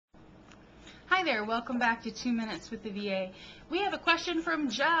Hi there, welcome back to 2 Minutes with the VA. We have a question from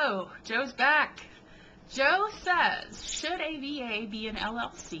Joe. Joe's back. Joe says, should a VA be an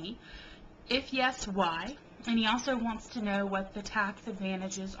LLC? If yes, why? And he also wants to know what the tax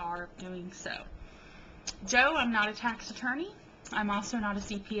advantages are of doing so. Joe, I'm not a tax attorney. I'm also not a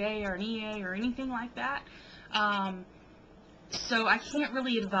CPA or an EA or anything like that. So I can't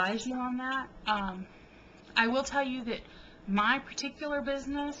really advise you on that. I will tell you that my particular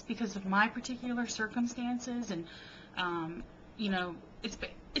business, because of my particular circumstances, and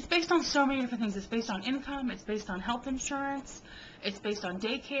it's based on so many different things. It's based on income, it's based on health insurance, it's based on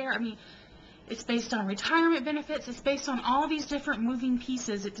daycare. It's based on retirement benefits. It's based on all these different moving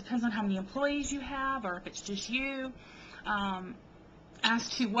pieces. It depends on how many employees you have, or if it's just you, as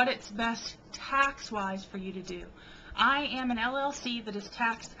to what it's best tax-wise for you to do. I am an LLC that is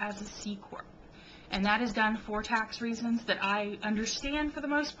taxed as a C Corp. And that is done for tax reasons that I understand for the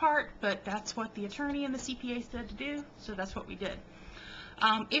most part, but that's what the attorney and the CPA said to do, so that's what we did.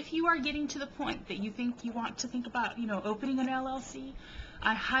 If you are getting to the point that you think you want to think about, opening an LLC,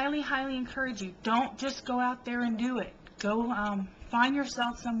 I highly, highly encourage you, don't just go out there and do it. Go find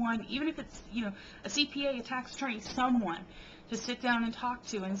yourself someone, even if it's, a CPA, a tax attorney, someone to sit down and talk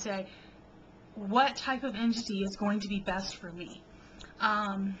to and say, what type of entity is going to be best for me?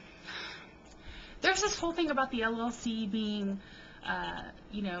 There's this whole thing about the LLC being,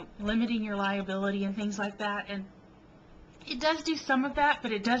 limiting your liability and things like that, and it does do some of that,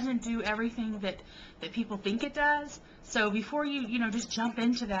 but it doesn't do everything that people think it does. So before you, just jump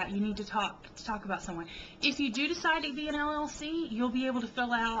into that, you need to talk about someone. If you do decide to be an LLC, you'll be able to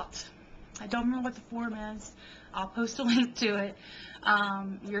fill out, I don't remember what the form is, I'll post a link to it,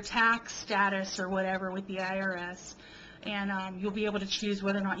 your tax status or whatever with the IRS. And you'll be able to choose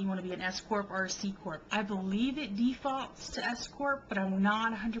whether or not you want to be an S Corp or a C Corp. I believe it defaults to S Corp, but I'm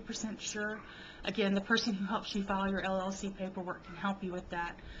not 100% sure. Again, the person who helps you file your LLC paperwork can help you with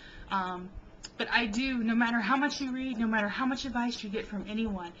that. But I do, no matter how much you read, no matter how much advice you get from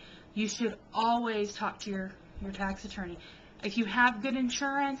anyone, you should always talk to your tax attorney. If you have good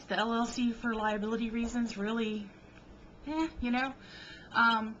insurance, the LLC for liability reasons really,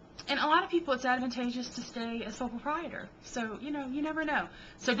 and a lot of people, it's advantageous to stay a sole proprietor. So, you never know.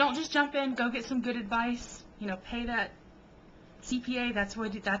 So don't just jump in, go get some good advice, pay that CPA.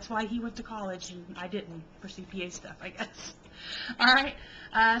 That's why he went to college and I didn't for CPA stuff, I guess. All right.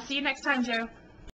 See you next time, Joe.